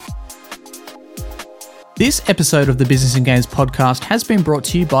This episode of the Business and Games podcast has been brought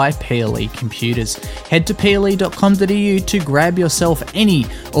to you by PLE Computers. Head to ple.com.au to grab yourself any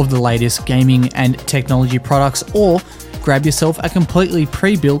of the latest gaming and technology products, or grab yourself a completely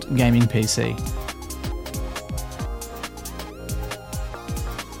pre-built gaming PC.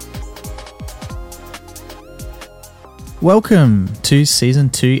 Welcome to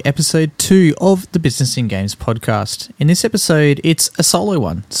Season 2, Episode 2 of the Business and Games podcast. In this episode, it's a solo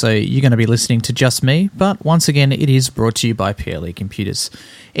one, so you're going to be listening to just me, but once again, it is brought to you by PLE Computers.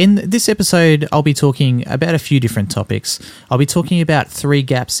 In this episode, I'll be talking about a few different topics. I'll be talking about 3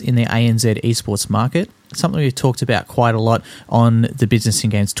 gaps in the ANZ esports market, something we've talked about quite a lot on the Business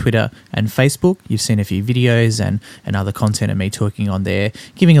and Games Twitter and Facebook. You've seen a few videos and other content of me talking on there,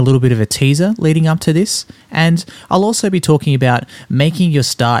 giving a little bit of a teaser leading up to this. And I'll also be talking about making your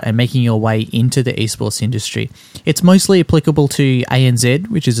start and making your way into the esports industry. It's mostly applicable to ANZ,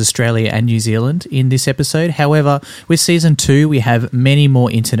 which is Australia and New Zealand, in this episode. However, with Season 2, we have many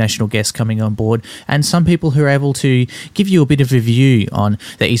more international guests coming on board and some people who are able to give you a bit of a view on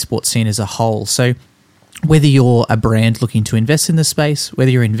the esports scene as a whole. So whether you're a brand looking to invest in the space,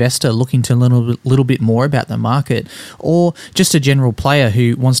 whether you're an investor looking to learn a little bit more about the market, or just a general player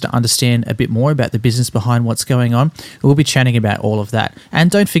who wants to understand a bit more about the business behind what's going on, we'll be chatting about all of that.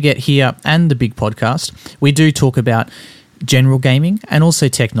 And don't forget, here and the big podcast, we do talk about general gaming and also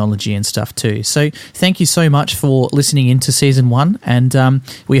technology and stuff too. So thank you so much for listening into Season 1, and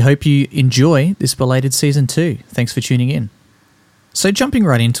we hope you enjoy this belated Season 2. Thanks for tuning in. So jumping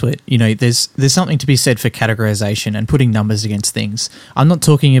right into it, there's something to be said for categorization and putting numbers against things. I'm not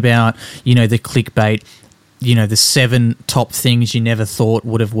talking about, the clickbait, the 7 top things you never thought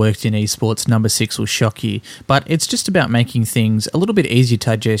would have worked in esports, number 6 will shock you. But it's just about making things a little bit easier to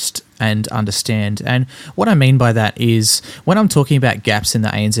digest and understand. And what I mean by that is when I'm talking about gaps in the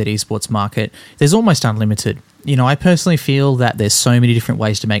ANZ esports market, there's almost unlimited. I personally feel that there's so many different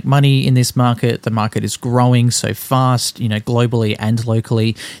ways to make money in this market. The market is growing so fast, globally and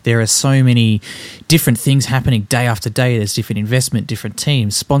locally. There are so many different things happening day after day. There's different investment, different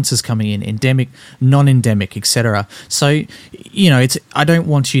teams, sponsors coming in, endemic, non-endemic, etc. So, I don't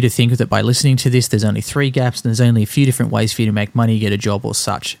want you to think that by listening to this, there's only 3 gaps and there's only a few different ways for you to make money, get a job or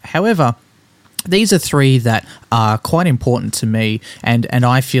such. However, these are 3 that are quite important to me, and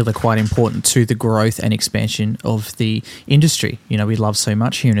I feel are quite important to the growth and expansion of the industry. We love so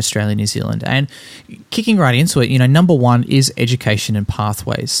much here in Australia and New Zealand. And kicking right into it, number 1 is education and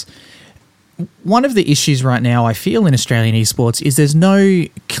pathways. One of the issues right now I feel in Australian esports is there's no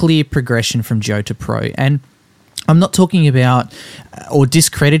clear progression from Joe to Pro. And I'm not talking about or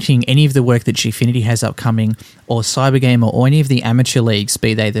discrediting any of the work that Gfinity has upcoming, or Cybergamer, or any of the amateur leagues,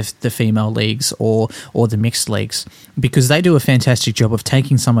 be they the female leagues or the mixed leagues, because they do a fantastic job of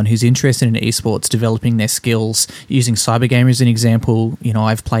taking someone who's interested in esports, developing their skills, using Cybergamer as an example.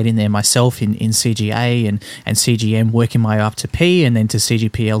 I've played in there myself in CGA and CGM, working my way up to P and then to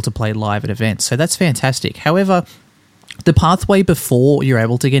CGPL to play live at events. So that's fantastic. However, the pathway before you're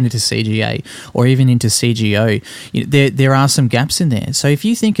able to get into CGA or even into CGO, there are some gaps in there. So if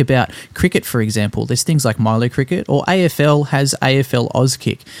you think about cricket, for example, there's things like Milo Cricket, or AFL has AFL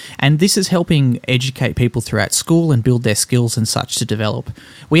Auskick, and this is helping educate people throughout school and build their skills and such to develop.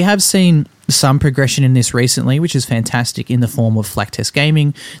 We have seen some progression in this recently, which is fantastic, in the form of Flak Test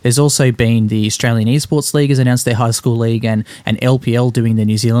Gaming. There's also been the Australian Esports League has announced their high school league, and LPL doing the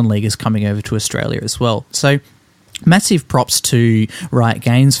New Zealand League is coming over to Australia as well. So massive props to Riot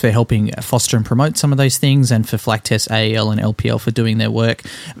Games for helping foster and promote some of those things, and for Flak Test, AEL and LPL for doing their work.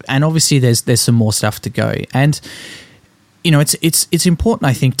 And obviously there's some more stuff to go. And it's important,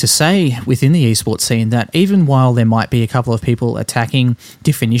 I think, to say within the esports scene that even while there might be a couple of people attacking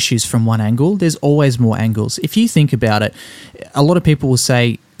different issues from one angle, there's always more angles. If you think about it, a lot of people will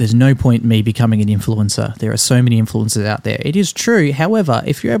say, there's no point in me becoming an influencer. There are so many influencers out there. It is true. However,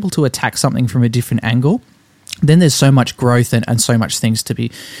 if you're able to attack something from a different angle, then there's so much growth and so much things to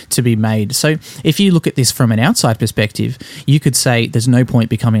be made. So if you look at this from an outside perspective, you could say there's no point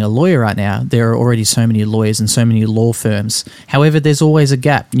becoming a lawyer right now. There are already so many lawyers and so many law firms. However, there's always a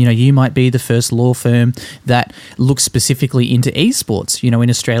gap. You might be the first law firm that looks specifically into esports. In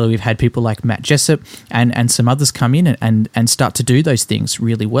Australia, we've had people like Matt Jessup and some others come in and start to do those things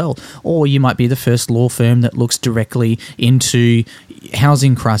really well. Or you might be the first law firm that looks directly into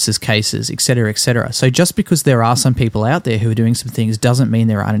housing crisis cases, etc., etc. So just because there are some people out there who are doing some things doesn't mean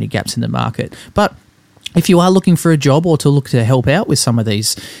there aren't any gaps in the market. But if you are looking for a job or to look to help out with some of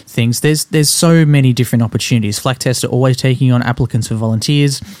these things, there's so many different opportunities. Flack Test are always taking on applicants for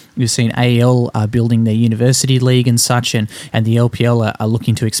volunteers. We've seen AEL building their university league and such, and the LPL are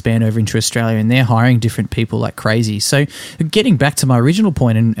looking to expand over into Australia, and they're hiring different people like crazy. So getting back to my original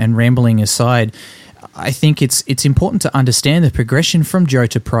point and rambling aside, I think it's important to understand the progression from Joe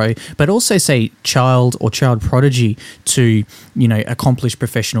to pro, but also say child or child prodigy to, accomplished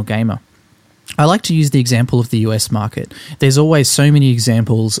professional gamer. I like to use the example of the US market. There's always so many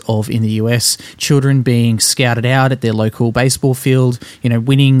examples of, in the US, children being scouted out at their local baseball field,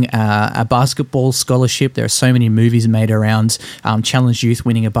 winning a basketball scholarship. There are so many movies made around challenged youth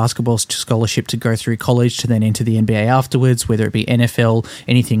winning a basketball scholarship to go through college to then enter the NBA afterwards, whether it be NFL,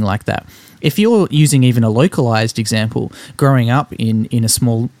 anything like that. If you're using even a localized example, growing up in a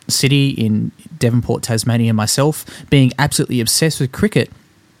small city in Devonport, Tasmania myself, being absolutely obsessed with cricket,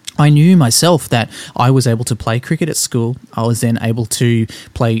 I knew myself that I was able to play cricket at school. I was then able to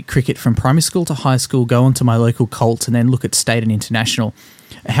play cricket from primary school to high school, go on to my local Colts, and then look at state and international.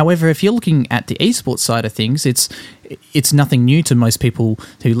 However, if you're looking at the esports side of things, it's nothing new to most people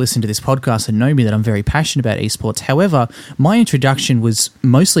who listen to this podcast and know me that I'm very passionate about esports. However, my introduction was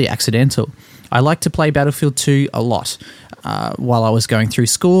mostly accidental. I like to play Battlefield 2 a lot. While I was going through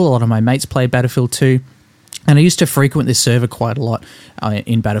school, a lot of my mates played Battlefield 2. And I used to frequent this server quite a lot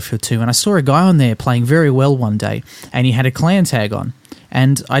in Battlefield 2, and I saw a guy on there playing very well one day, and he had a clan tag on.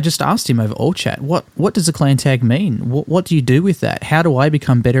 And I just asked him over all chat, what does a clan tag mean? What do you do with that? How do I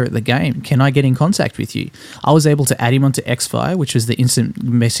become better at the game? Can I get in contact with you? I was able to add him onto Xfire, which was the instant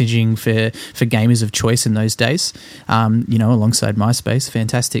messaging for gamers of choice in those days, alongside MySpace,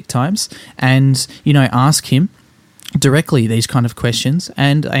 fantastic times, and, ask him directly these kind of questions,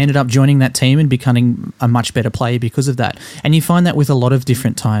 and I ended up joining that team and becoming a much better player because of that. And you find that with a lot of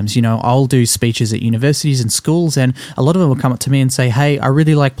different times. I'll do speeches at universities and schools, and a lot of them will come up to me and say, hey, I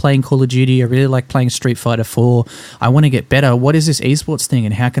really like playing Call of Duty, I really like playing Street Fighter 4, I want to get better. What is this esports thing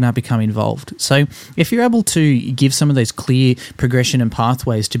and how can I become involved? So if you're able to give some of those clear progression and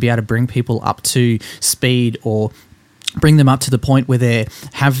pathways to be able to bring people up to speed or bring them up to the point where they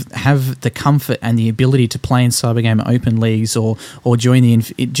have the comfort and the ability to play in Cybergamer Open Leagues or join the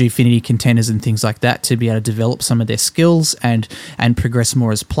Gfinity contenders and things like that to be able to develop some of their skills and progress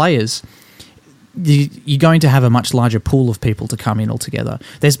more as players, you're going to have a much larger pool of people to come in altogether.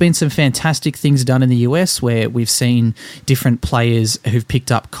 There's been some fantastic things done in the US where we've seen different players who've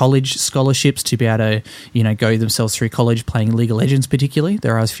picked up college scholarships to be able to, go themselves through college playing League of Legends particularly.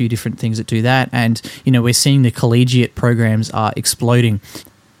 There are a few different things that do that. And, we're seeing the collegiate programs are exploding.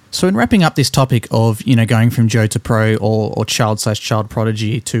 So in wrapping up this topic of, going from Joe to pro or child/child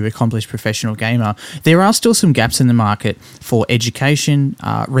prodigy to accomplished professional gamer, there are still some gaps in the market for education,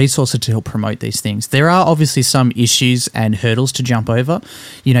 resources to help promote these things. There are obviously some issues and hurdles to jump over.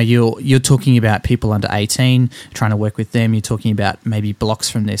 You're talking about people under 18, trying to work with them. You're talking about maybe blocks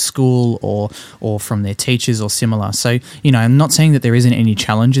from their school or from their teachers or similar. So, I'm not saying that there isn't any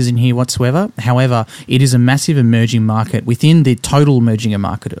challenges in here whatsoever. However, it is a massive emerging market within the total emerging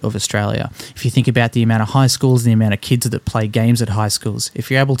market of Australia. If you think about the amount of high schools, the amount of kids that play games at high schools,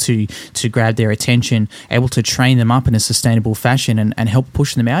 if you're able to grab their attention, able to train them up in a sustainable fashion and help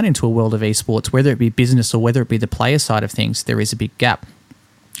push them out into a world of esports, whether it be business or whether it be the player side of things, there is a big gap.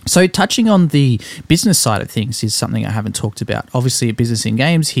 So touching on the business side of things is something I haven't talked about. Obviously at Business in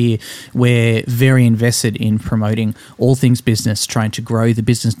Games here, we're very invested in promoting all things business, trying to grow the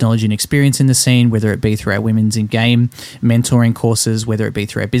business knowledge and experience in the scene, whether it be through our Women's in Game mentoring courses, whether it be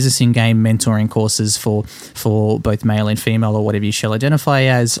through our Business in Game mentoring courses for both male and female or whatever you shall identify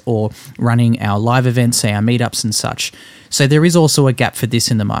as, or running our live events, say our meetups and such. So there is also a gap for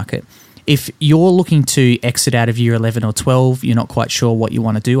this in the market. If you're looking to exit out of year 11 or 12, you're not quite sure what you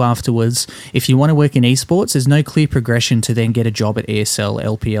want to do afterwards. If you want to work in esports, there's no clear progression to then get a job at ESL,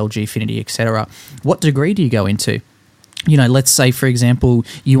 LPL, Gfinity, etc. What degree do you go into? Let's say, for example,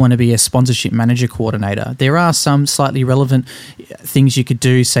 you want to be a sponsorship manager coordinator. There are some slightly relevant things you could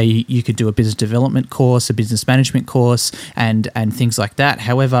do. Say you could do a business development course, a business management course, and things like that.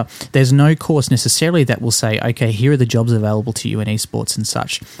 However, there's no course necessarily that will say, okay, here are the jobs available to you in esports and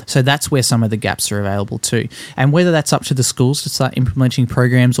such. So that's where some of the gaps are available too. And whether that's up to the schools to start implementing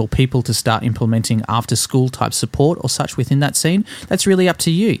programs or people to start implementing after school type support or such within that scene, that's really up to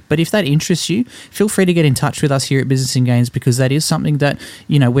you. But if that interests you, feel free to get in touch with us here at Business in Games, because that is something that,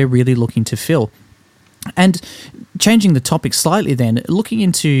 we're really looking to fill. And changing the topic slightly then, looking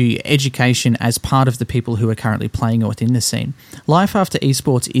into education as part of the people who are currently playing or within the scene, life after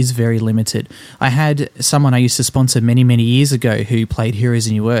esports is very limited. I had someone I used to sponsor many, many years ago who played Heroes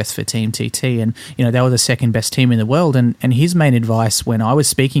of New Earth for Team TT, and they were the second best team in the world, and his main advice when I was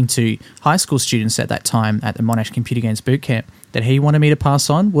speaking to high school students at that time at the Monash Computer Games Bootcamp that he wanted me to pass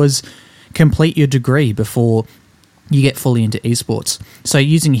on was complete your degree before you get fully into esports. So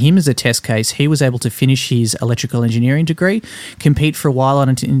using him as a test case, he was able to finish his electrical engineering degree, compete for a while on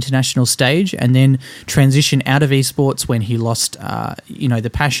an international stage, and then transition out of esports when he lost,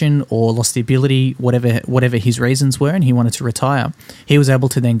 the passion or lost the ability, whatever his reasons were, and he wanted to retire. He was able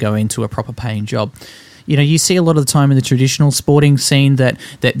to then go into a proper paying job. You see a lot of the time in the traditional sporting scene that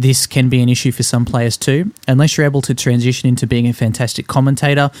this can be an issue for some players too. Unless you're able to transition into being a fantastic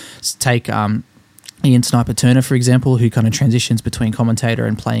commentator, take Ian Sniper Turner, for example, who kind of transitions between commentator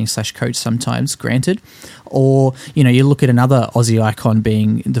and playing / coach sometimes, granted. Or, you look at another Aussie icon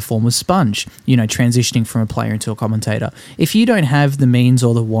being the former Sponge, transitioning from a player into a commentator. If you don't have the means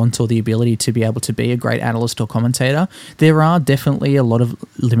or the want or the ability to be able to be a great analyst or commentator, there are definitely a lot of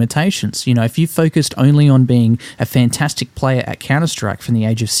limitations. If you focused only on being a fantastic player at Counter-Strike from the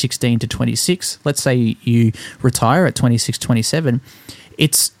age of 16 to 26, let's say you retire at 26, 27,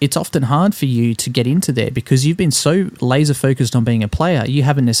 it's often hard for you to get into there because you've been so laser focused on being a player, you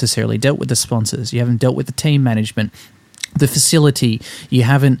haven't necessarily dealt with the sponsors, you haven't dealt with the team management, the facility, you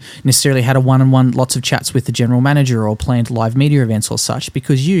haven't necessarily had a one-on-one, lots of chats with the general manager or planned live media events or such,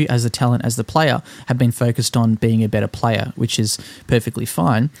 because you as the talent, as the player, have been focused on being a better player, which is perfectly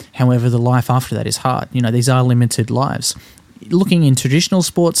fine. However, the life after that is hard. These are limited lives. Looking in traditional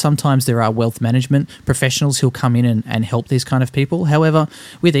sports, sometimes there are wealth management professionals who'll come in and help these kind of people. However,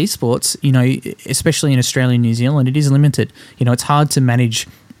 with esports, especially in Australia and New Zealand, it is limited. It's hard to manage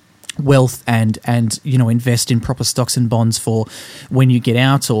wealth and invest in proper stocks and bonds for when you get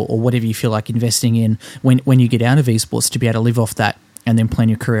out or whatever you feel like investing in when you get out of esports to be able to live off that and then plan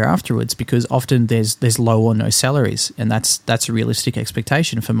your career afterwards, because often there's low or no salaries, and that's a realistic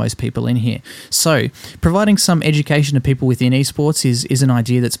expectation for most people in here. So providing some education to people within esports is an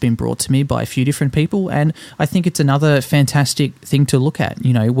idea that's been brought to me by a few different people, and I think it's another fantastic thing to look at.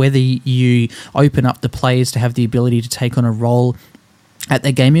 Whether you open up the players to have the ability to take on a role at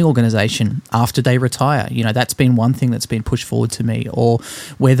their gaming organization after they retire, that's been one thing that's been pushed forward to me. Or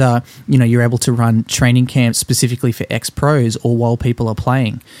whether, you're able to run training camps specifically for ex-pros or while people are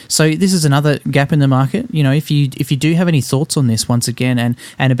playing. So this is another gap in the market. If you do have any thoughts on this, once again,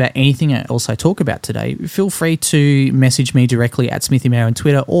 and about anything else I talk about today, feel free to message me directly at Smithy Mayo on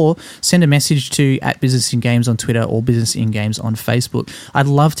Twitter, or send a message to @BusinessInGames on Twitter or BusinessInGames on Facebook. I'd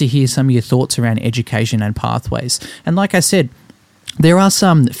love to hear some of your thoughts around education and pathways. And like I said, there are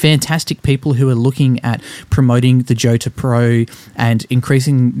some fantastic people who are looking at promoting the Jota Pro and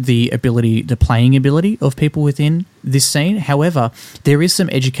increasing the playing ability of people within this scene. However, there is some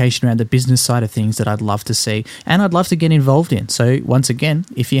education around the business side of things that I'd love to see and I'd love to get involved in. So once again,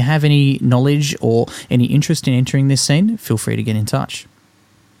 if you have any knowledge or any interest in entering this scene, feel free to get in touch.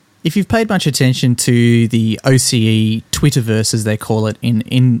 If you've paid much attention to the OCE Twitterverse, as they call it,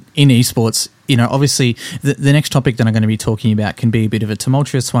 in esports, obviously the next topic that I'm going to be talking about can be a bit of a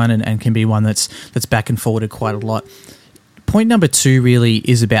tumultuous one and can be one that's back and forwarded quite a lot. Point number 2 really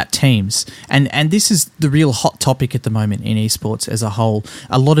is about teams. And this is the real hot topic at the moment in esports as a whole.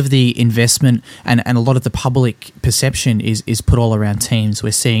 A lot of the investment and a lot of the public perception is put all around teams.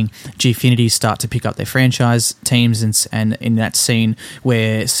 We're seeing Gfinity start to pick up their franchise teams, and in that scene,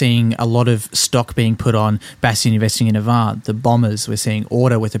 we're seeing a lot of stock being put on Bastion investing in Avant, the Bombers. We're seeing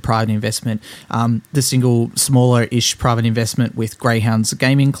Order with a private investment, the single smaller-ish private investment with Greyhounds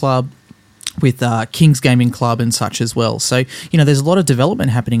Gaming Club, with King's Gaming Club and such as well. So, there's a lot of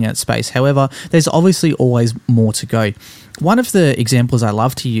development happening in that space. However, there's obviously always more to go. One of the examples I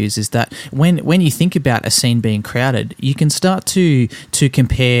love to use is that when you think about a scene being crowded, you can start to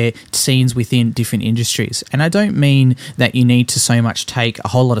compare scenes within different industries. And I don't mean that you need to so much take a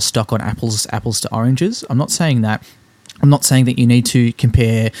whole lot of stock on apples to oranges. I'm not saying that. I'm not saying that you need to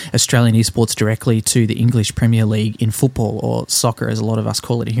compare Australian esports directly to the English Premier League in football, or soccer as a lot of us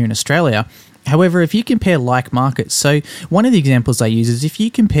call it here in Australia. However, if you compare like markets, so one of the examples I use is if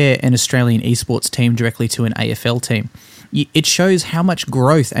you compare an Australian esports team directly to an AFL team, it shows how much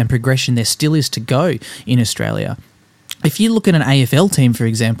growth and progression there still is to go in Australia. If you look at an AFL team, for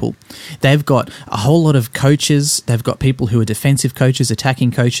example, they've got a whole lot of coaches, they've got people who are defensive coaches, attacking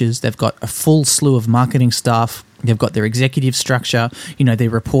coaches, they've got a full slew of marketing staff, they've got their executive structure, they're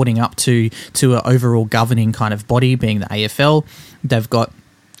reporting up to an overall governing kind of body being the AFL, they've got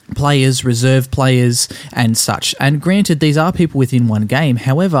players, reserve players, and such. And granted, these are people within one game.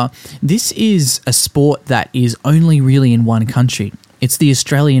 However, this is a sport that is only really in one country. It's the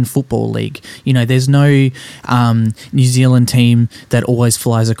Australian Football League. You know, there's no New Zealand team that always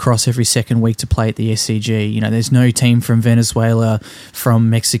flies across every second week to play at the SCG. You know, there's no team from Venezuela, from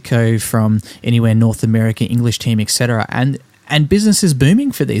Mexico, from anywhere North America, English team, etc. And business is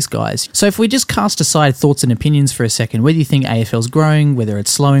booming for these guys. So if we just cast aside thoughts and opinions for a second, whether you think AFL's growing, whether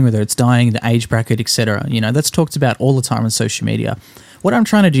it's slowing, whether it's dying, the age bracket, etc., you know, that's talked about all the time on social media. What I'm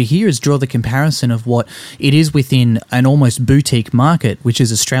trying to do here is draw the comparison of what it is within an almost boutique market, which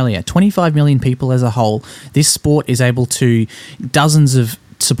is Australia. 25 million people as a whole. This sport is able to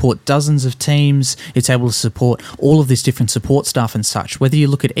support dozens of teams. It's able to support all of this different support stuff and such. Whether you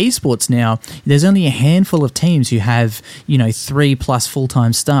look at esports now, there's only a handful of teams who have, 3+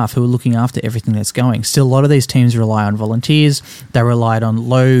 full-time staff who are looking after everything that's going. Still, a lot of these teams rely on volunteers. They relied on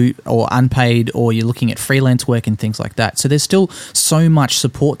low or unpaid, or you're looking at freelance work and things like that. So there's still so much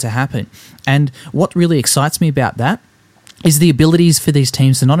support to happen. And what really excites me about that is the abilities for these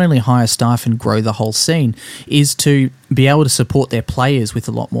teams to not only hire staff and grow the whole scene, is to be able to support their players with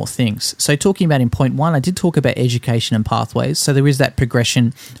a lot more things. So talking about in point 1, I did talk about education and pathways. So there is that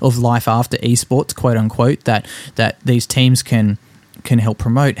progression of life after esports, quote unquote, that these teams can help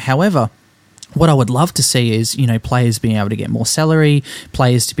promote. However, what I would love to see is, players being able to get more salary,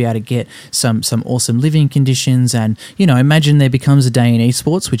 players to be able to get some awesome living conditions, and, imagine there becomes a day in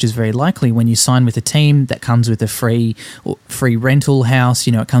esports, which is very likely, when you sign with a team that comes with a free rental house,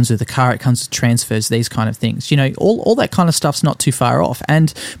 it comes with a car, it comes with transfers, these kind of things. All that kind of stuff's not too far off.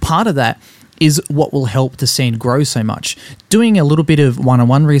 And part of that is what will help the scene grow so much. Doing a little bit of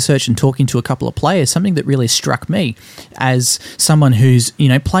one-on-one research and talking to a couple of players, something that really struck me as someone who's,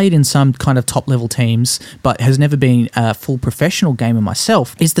 played in some kind of top-level teams but has never been a full professional gamer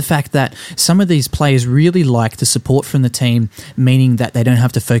myself, is the fact that some of these players really like the support from the team, meaning that they don't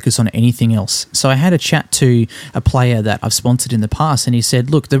have to focus on anything else. So I had a chat to a player that I've sponsored in the past, and he said,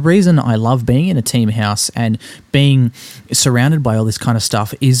 look, the reason I love being in a team house and being surrounded by all this kind of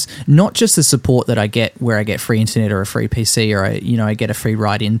stuff is not just the support that I get, where I get free internet or a free PC, or I get a free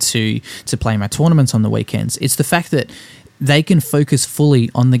ride in to play my tournaments on the weekends. It's the fact that they can focus fully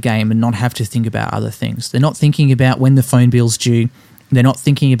on the game and not have to think about other things. They're not thinking about when the phone bill's due. They're not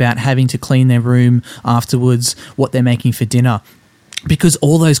thinking about having to clean their room afterwards, what they're making for dinner, because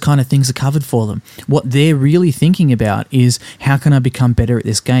all those kind of things are covered for them. What they're really thinking about is, how can I become better at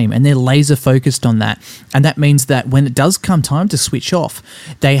this game? And they're laser focused on that. And that means that when it does come time to switch off,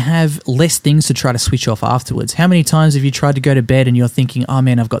 they have less things to try to switch off afterwards. How many times have you tried to go to bed and you're thinking, oh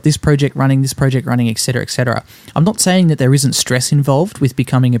man, I've got this project running, etc., etc. I'm not saying that there isn't stress involved with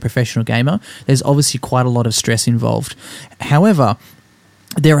becoming a professional gamer. There's obviously quite a lot of stress involved. However,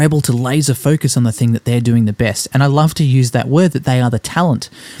 they're able to laser focus on the thing that they're doing the best. And I love to use that word, that they are the talent.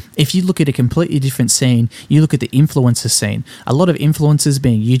 If you look at a completely different scene, you look at the influencer scene. A lot of influencers,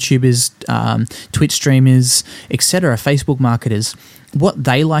 being YouTubers, Twitch streamers, etc., Facebook marketers, what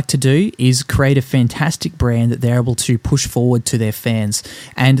they like to do is create a fantastic brand that they're able to push forward to their fans.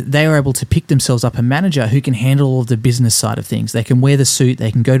 And they are able to pick themselves up a manager who can handle all of the business side of things. They can wear the suit,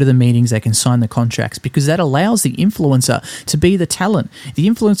 they can go to the meetings, they can sign the contracts, because that allows the influencer to be the talent. The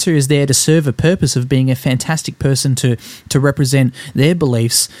influencer is there to serve a purpose of being a fantastic person to represent their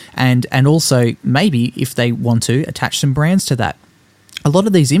beliefs, and also maybe, if they want to, attach some brands to that. A lot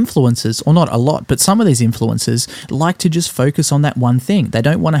of these influencers, or not a lot, but some of these influencers like to just focus on that one thing. They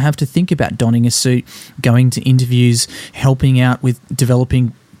don't want to have to think about donning a suit, going to interviews, helping out with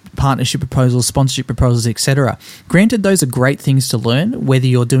developing partnership proposals, sponsorship proposals, etc. Granted, those are great things to learn, whether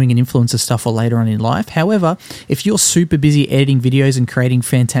you're doing an influencer stuff or later on in life. However, if you're super busy editing videos and creating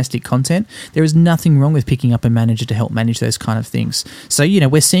fantastic content, there is nothing wrong with picking up a manager to help manage those kind of things. So,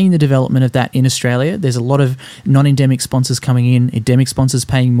 we're seeing the development of that in Australia. There's a lot of non-endemic sponsors coming in, endemic sponsors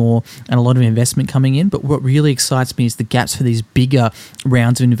paying more, and a lot of investment coming in. But what really excites me is the gaps for these bigger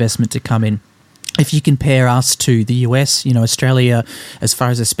rounds of investment to come in. If you compare us to the US, Australia, as far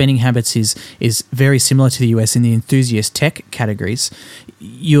as their spending habits, is very similar to the US in the enthusiast tech categories.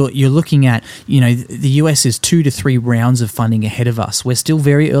 You're looking at, the US is 2 to 3 rounds of funding ahead of us. We're still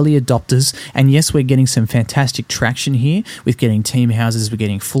very early adopters, and yes, we're getting some fantastic traction here with getting team houses, we're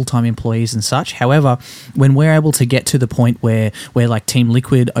getting full-time employees and such. However, when we're able to get to the point where we're like Team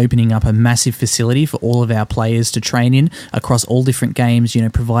Liquid, opening up a massive facility for all of our players to train in across all different games,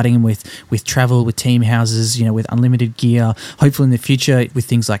 providing them with travel, with with team houses, with unlimited gear, hopefully in the future with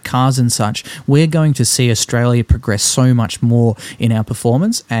things like cars and such, we're going to see Australia progress so much more in our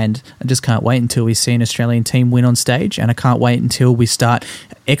performance. And I just can't wait until we see an Australian team win on stage, and I can't wait until we start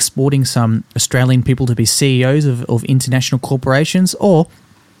exporting some Australian people to be CEOs of international corporations, or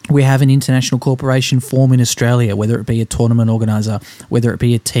we have an international corporation form in Australia, whether it be a tournament organizer, whether it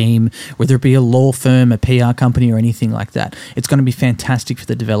be a team, whether it be a law firm, a PR company, or anything like that. It's going to be fantastic for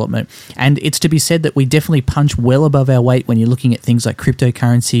the development. And it's to be said that we definitely punch well above our weight when you're looking at things like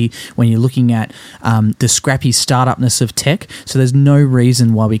cryptocurrency, when you're looking at the scrappy startupness of tech. So there's no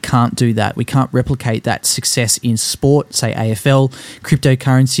reason why we can't do that. We can't replicate that success in sport, say AFL,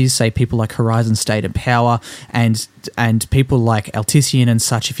 cryptocurrencies, say people like Horizon State and Power, and people like Altician and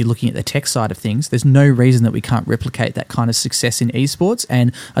such. If you're looking at the tech side of things, there's no reason that we can't replicate that kind of success in esports.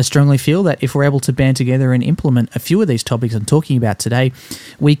 And I strongly feel that if we're able to band together and implement a few of these topics I'm talking about today,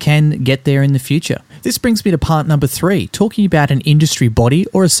 we can get there in the future. This brings me to part number 3, talking about an industry body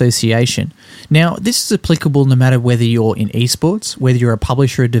or association. Now, this is applicable no matter whether you're in esports, whether you're a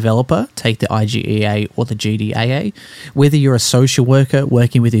publisher or developer, take the IGEA or the GDAA, whether you're a social worker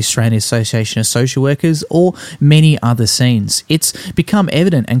working with the Australian Association of Social Workers, or many other scenes. It's become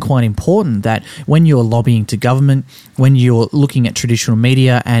evident and quite important that when you're lobbying to government, when you're looking at traditional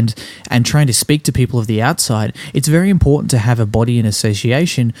media and trying to speak to people of the outside, it's very important to have a body and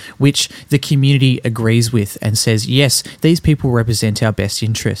association which the community agrees with and says, yes, these people represent our best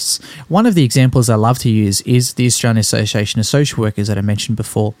interests. One of the examples I love to use is the Australian Association of Social Workers that I mentioned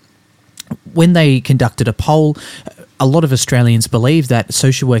before. When they conducted a poll, a lot of Australians believe that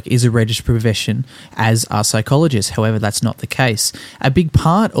social work is a registered profession, as are psychologists. However, that's not the case. A big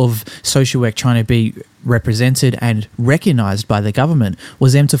part of social work trying to be represented and recognised by the government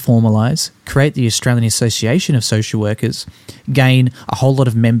was them to formalise, create the Australian Association of Social Workers, gain a whole lot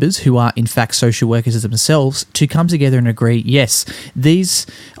of members who are in fact social workers themselves to come together and agree, yes, this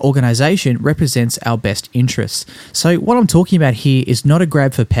organisation represents our best interests. So what I'm talking about here is not a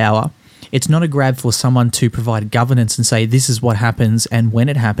grab for power. It's not a grab for someone to provide governance and say this is what happens and when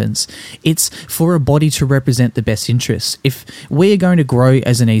it happens. It's for a body to represent the best interests. If we are going to grow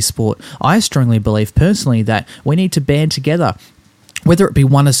as an esport, I strongly believe personally that we need to band together. Whether it be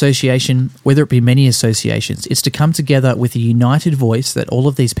one association, whether it be many associations, it's to come together with a united voice that all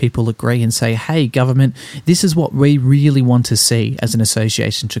of these people agree and say, hey, government, this is what we really want to see as an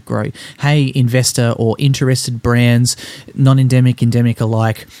association to grow. Hey, investor or interested brands, non-endemic, endemic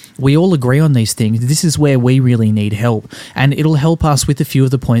alike, we all agree on these things. This is where we really need help. And it'll help us with a few of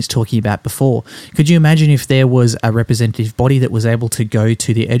the points talking about before. Could you imagine if there was a representative body that was able to go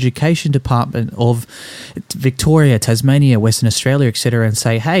to the Education Department of Victoria, Tasmania, Western Australia, etc., and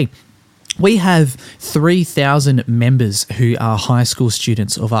say, hey, we have 3,000 members who are high school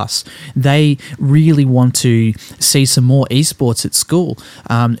students of us. They really want to see some more esports at school.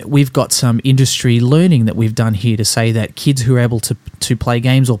 We've got some industry learning that we've done here to say that kids who are able to play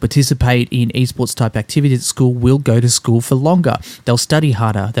games or participate in esports type activities at school will go to school for longer. They'll study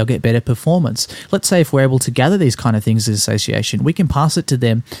harder. They'll get better performance. Let's say if we're able to gather these kind of things as an association, we can pass it to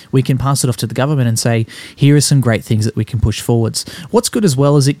them. We can pass it off to the government and say, here are some great things that we can push forwards. What's good as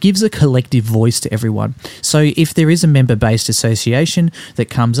well is it gives a collective voice to everyone. So if there is a member-based association that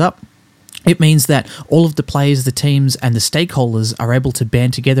comes up, it means that all of the players, the teams, and the stakeholders are able to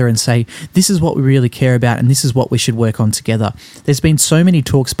band together and say, this is what we really care about and this is what we should work on together. There's been so many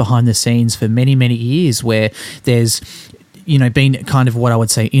talks behind the scenes for many, many years where there's been kind of what I would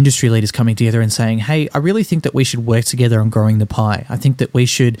say industry leaders coming together and saying, hey, I really think that we should work together on growing the pie. I think that we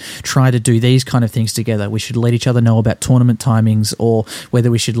should try to do these kind of things together. We should let each other know about tournament timings, or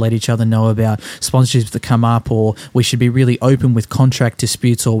whether we should let each other know about sponsorships that come up, or we should be really open with contract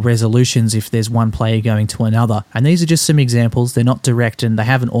disputes or resolutions if there's one player going to another. And these are just some examples. They're not direct and they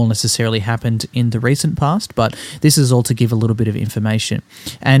haven't all necessarily happened in the recent past, but this is all to give a little bit of information.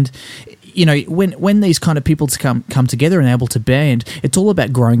 And when these kind of people come together and able to band, it's all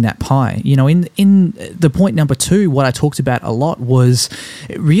about growing that pie. In the point number 2, what I talked about a lot was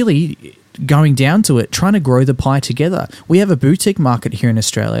really going down to it, trying to grow the pie together. We have a boutique market here in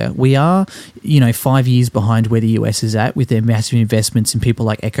Australia. We are, 5 years behind where the US is at with their massive investments in people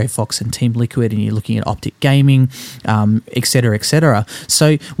like Echo Fox and Team Liquid, and you're looking at Optic Gaming, et cetera, et cetera.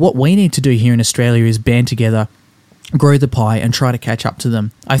 So what we need to do here in Australia is band together, grow the pie, and try to catch up to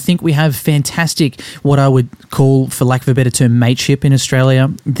them. I think we have fantastic, what I would call, for lack of a better term, mateship in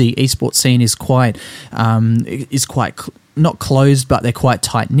Australia. The esports scene is quite not closed, but they're quite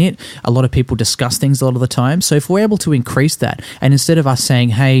tight-knit. A lot of people discuss things a lot of the time. So if we're able to increase that, and instead of us saying,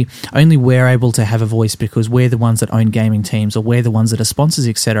 hey, only we're able to have a voice because we're the ones that own gaming teams or we're the ones that are sponsors,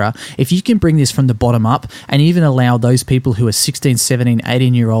 etc., if you can bring this from the bottom up and even allow those people who are 16, 17,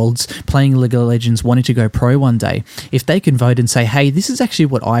 18-year-olds playing League of Legends wanting to go pro one day, if they can vote and say, hey, this is actually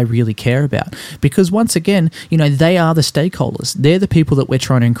what I really care about. Because once again, they are the stakeholders. They're the people that we're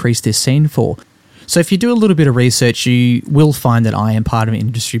trying to increase this scene for. So if you do a little bit of research, you will find that I am part of an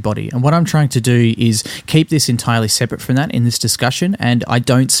industry body. And what I'm trying to do is keep this entirely separate from that in this discussion. And I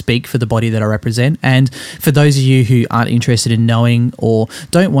don't speak for the body that I represent. And for those of you who aren't interested in knowing or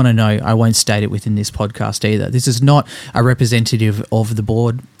don't want to know, I won't state it within this podcast either. This is not a representative of the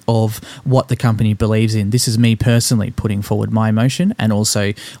board of what the company believes in. This is me personally putting forward my emotion and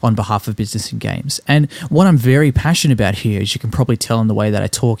also on behalf of Business and Games. And what I'm very passionate about here, as you can probably tell in the way that I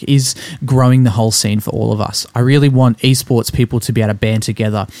talk, is growing the whole scene for all of us. I really want esports people to be able to band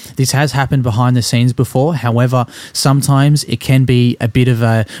together. This has happened behind the scenes before. However, sometimes it can be a bit of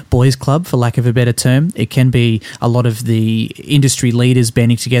a boys' club, for lack of a better term. It can be a lot of the industry leaders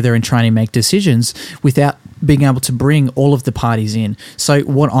banding together and trying to make decisions without being able to bring all of the parties in. So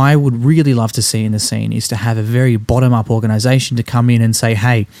what I would really love to see in the scene is to have a very bottom-up organisation to come in and say,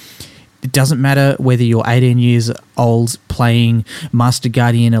 hey, it doesn't matter whether you're 18 years old playing Master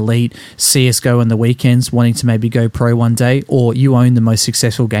Guardian Elite, CSGO on the weekends, wanting to maybe go pro one day, or you own the most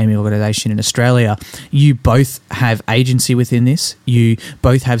successful gaming organisation in Australia. You both have agency within this. You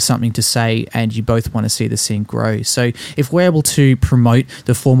both have something to say, and you both want to see the scene grow. So if we're able to promote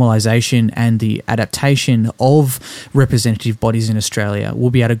the formalisation and the adaptation of representative bodies in Australia,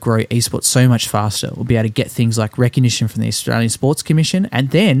 we'll be able to grow esports so much faster. We'll be able to get things like recognition from the Australian Sports Commission,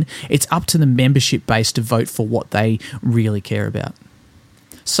 and then it's up to the membership base to vote for what they really care about.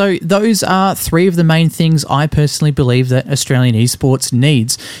 So those are three of the main things I personally believe that Australian esports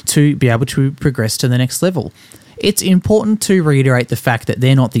needs to be able to progress to the next level. It's important to reiterate the fact that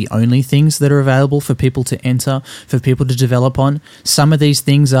they're not the only things that are available for people to enter, for people to develop on. Some of these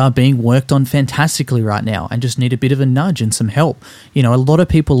things are being worked on fantastically right now and just need a bit of a nudge and some help. A lot of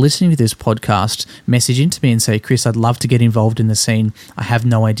people listening to this podcast message into me and say, Chris, I'd love to get involved in the scene. I have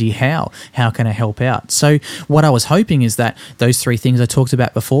no idea how. How can I help out? So what I was hoping is that those three things I talked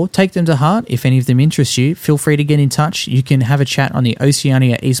about before, take them to heart. If any of them interest you, feel free to get in touch. You can have a chat on the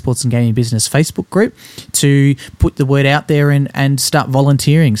Oceania Esports and Gaming Business Facebook group to put the word out there and start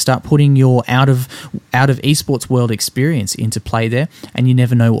volunteering, start putting your out of esports world experience into play there, and you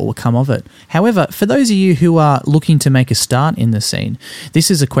never know what will come of it. However, for those of you who are looking to make a start in the scene, this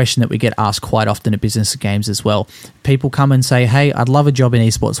is a question that we get asked quite often at Business and Games as well. People come and say, hey, I'd love a job in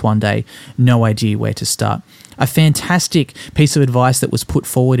esports one day, no idea where to start. A fantastic piece of advice that was put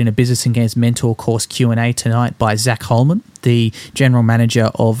forward in a Business and Games mentor course Q&A tonight by Zach Holman, the general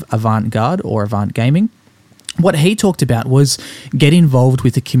manager of Avantgarde or Avant Gaming. What he talked about was get involved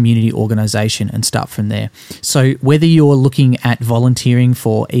with a community organisation and start from there. So whether you're looking at volunteering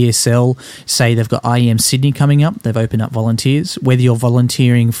for ESL, say they've got IEM Sydney coming up, they've opened up volunteers, whether you're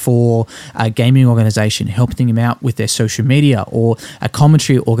volunteering for a gaming organisation, helping them out with their social media, or a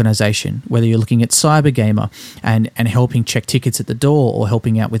commentary organisation, whether you're looking at Cybergamer and helping check tickets at the door, or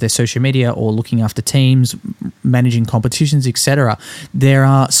helping out with their social media, or looking after teams, managing competitions, etc. There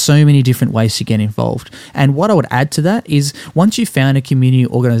are so many different ways to get involved. And what I would add to that is once you've found a community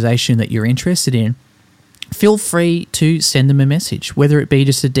organisation that you're interested in, feel free to send them a message, whether it be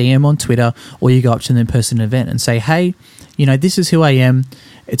just a DM on Twitter or you go up to them in person at an event and say, hey, this is who I am.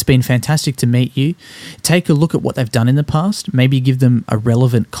 It's been fantastic to meet you. Take a look at what they've done in the past. Maybe give them a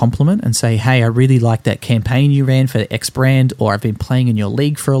relevant compliment and say, hey, I really like that campaign you ran for X brand, or I've been playing in your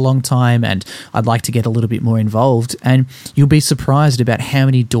league for a long time and I'd like to get a little bit more involved. And you'll be surprised about how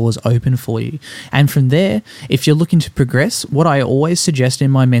many doors open for you. And from there, if you're looking to progress, what I always suggest in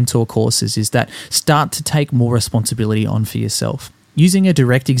my mentor courses is that start to take more responsibility on for yourself. Using a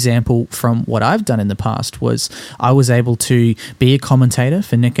direct example from what I've done in the past was I was able to be a commentator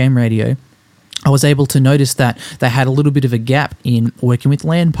for Netgame Radio. I was able to notice that they had a little bit of a gap in working with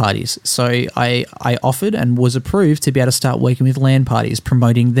LAN parties. So I offered and was approved to be able to start working with LAN parties,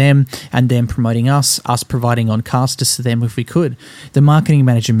 promoting them and them promoting us providing on casters to them if we could. The marketing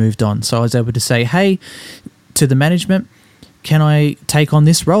manager moved on. So I was able to say, hey, to the management, can I take on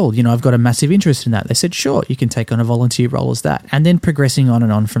this role? I've got a massive interest in that. They said, sure, you can take on a volunteer role as that. And then progressing on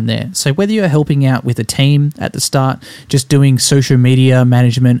and on from there. So whether you're helping out with a team at the start, just doing social media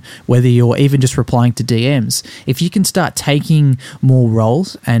management, whether you're even just replying to DMs, if you can start taking more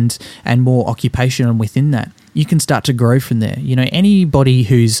roles and more occupation within that, you can start to grow from there. Anybody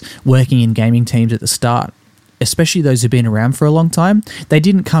who's working in gaming teams at the start, especially those who've been around for a long time, they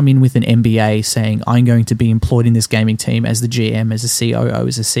didn't come in with an MBA saying, I'm going to be employed in this gaming team as the GM, as a COO,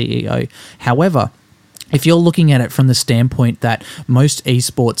 as a CEO. However, if you're looking at it from the standpoint that most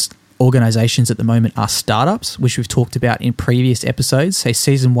esports organizations at the moment are startups, which we've talked about in previous episodes, say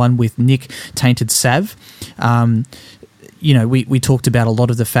season 1 with Nick Tainted Sav, we talked about a lot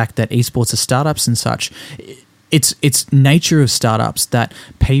of the fact that esports are startups and such. It's nature of startups that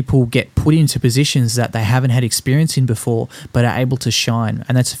people get put into positions that they haven't had experience in before but are able to shine,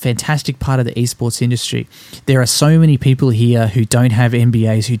 and that's a fantastic part of the esports industry. There are so many people here who don't have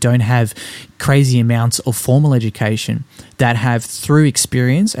MBAs, who don't have crazy amounts of formal education, that have, through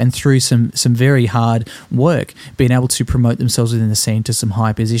experience and through some very hard work, been able to promote themselves within the scene to some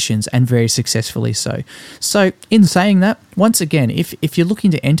high positions, and very successfully so. So in saying that, once again, if you're looking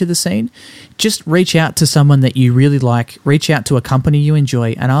to enter the scene, just reach out to someone that you really like, reach out to a company you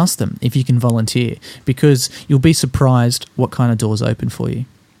enjoy, and ask them if you can volunteer, because you'll be surprised what kind of doors open for you.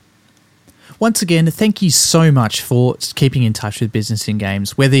 Once again, thank you so much for keeping in touch with Business in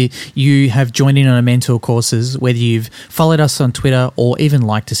Games. Whether you have joined in on our mentor courses, whether you've followed us on Twitter, or even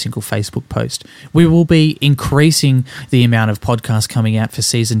liked a single Facebook post, we will be increasing the amount of podcasts coming out for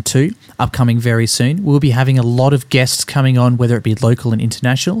Season 2, upcoming very soon. We'll be having a lot of guests coming on, whether it be local and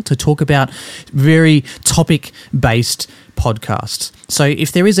international, to talk about very topic-based podcasts. So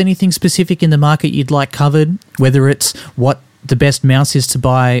if there is anything specific in the market you'd like covered, whether it's what the best mouse is to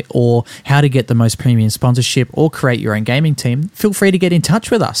buy, or how to get the most premium sponsorship, or create your own gaming team, feel free to get in touch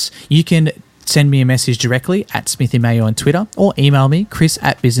with us. You can send me a message directly at Smithy Mayo on Twitter, or email me,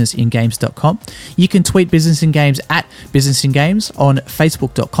 chris@businessingames.com. You can tweet Business in Games at Business in Games on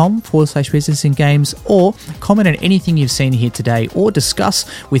facebook.com/Business in Games, or comment on anything you've seen here today, or discuss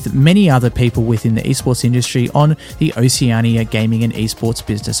with many other people within the esports industry on the Oceania Gaming and Esports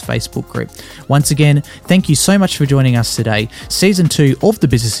Business Facebook group. Once again, thank you so much for joining us today. Season 2 of the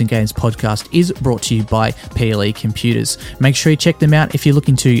Business in Games podcast is brought to you by PLE Computers. Make sure you check them out if you're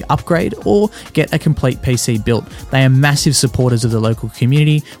looking to upgrade or get a complete PC built. They are massive supporters of the local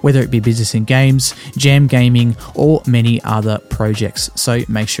community, whether it be Business in Games, Jam Gaming, or many other projects. So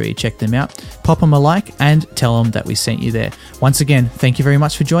make sure you check them out, pop them a like, and tell them that we sent you there. Once again, thank you very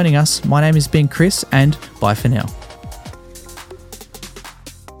much for joining us. My name has been Chris, and bye for now.